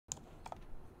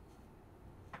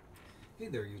Hey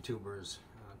there, YouTubers.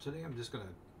 Today I'm just going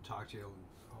to talk to you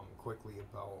quickly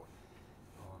about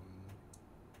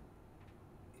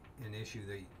an issue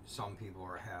that some people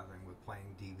are having with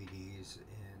playing DVDs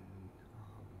in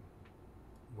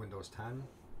Windows 10.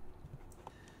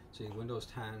 See, Windows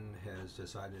 10 has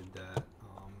decided that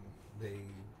they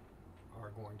are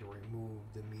going to remove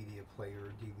the media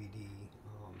player DVD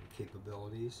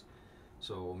capabilities.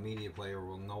 So media player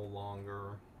will no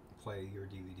longer play your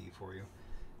DVD for you.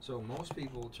 So most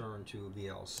people turn to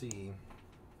VLC,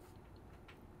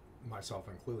 myself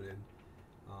included,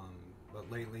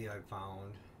 but lately I've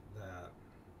found that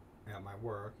at my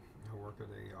work, I work at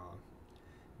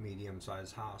a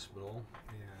medium-sized hospital,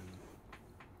 and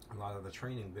a lot of the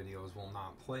training videos will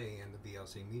not play in the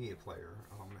VLC media player.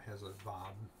 It has a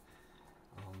VOB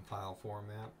file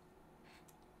format,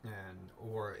 and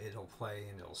or it'll play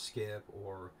and it'll skip,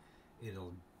 or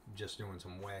it'll just doing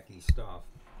some wacky stuff.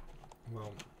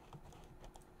 Well,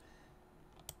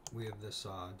 we have this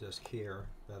disc here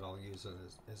that I'll use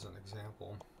as an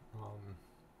example.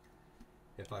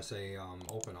 If I say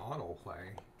open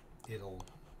autoplay, you'll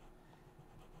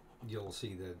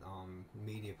see that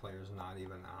media player is not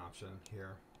even an option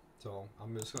here. So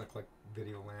I'm just going to click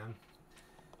Video LAN,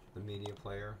 the media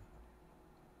player,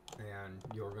 and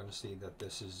you're going to see that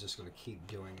this is just going to keep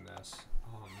doing this.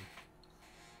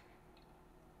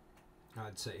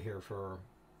 I'd sit here for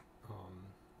a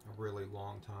really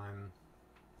long time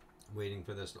waiting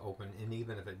for this to open, and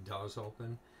even if it does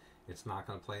open, it's not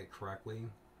going to play it correctly.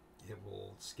 It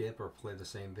will skip or play the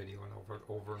same video and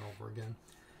over and over again.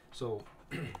 So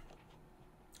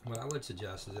what I would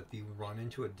suggest is if you run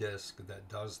into a disk that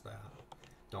does that,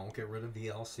 don't get rid of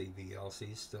VLC.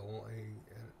 VLC is still a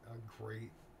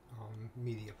great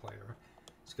media player.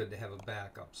 It's good to have a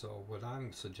backup. So what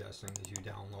I'm suggesting is you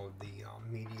download the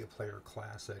Media Player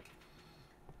Classic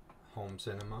Home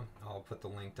Cinema. I'll put the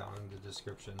link down in the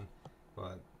description,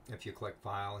 but if you click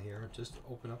File here, just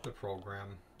open up the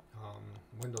program.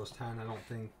 Windows 10 I don't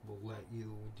think will let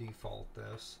you default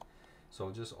this, so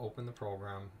just open the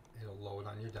program. It'll load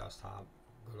on your desktop.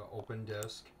 Go to Open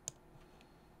Disk,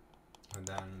 and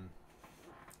then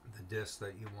the disk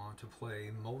that you want to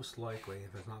play, most likely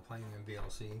if it's not playing in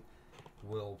VLC,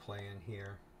 will play in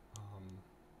here.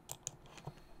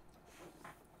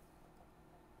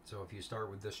 So if you start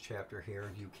with this chapter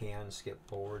here, you can skip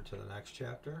forward to the next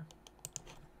chapter,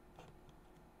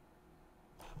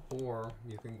 or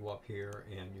you can go up here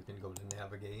and you can go to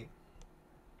Navigate,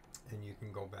 and you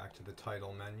can go back to the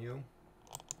title menu,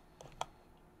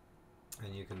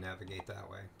 and you can navigate that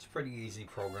way. It's a pretty easy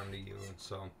program to use.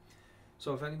 So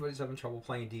if anybody's having trouble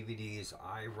playing DVDs,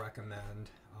 I recommend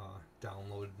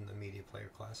downloading the Media Player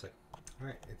Classic.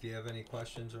 Alright, if you have any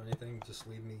questions or anything, just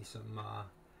leave me some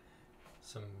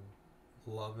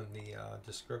love in the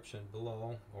description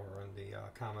below, or in the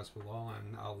comments below,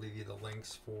 and I'll leave you the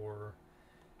links for,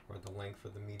 or the link for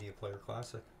the Media Player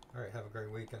Classic. Alright, have a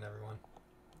great weekend, everyone.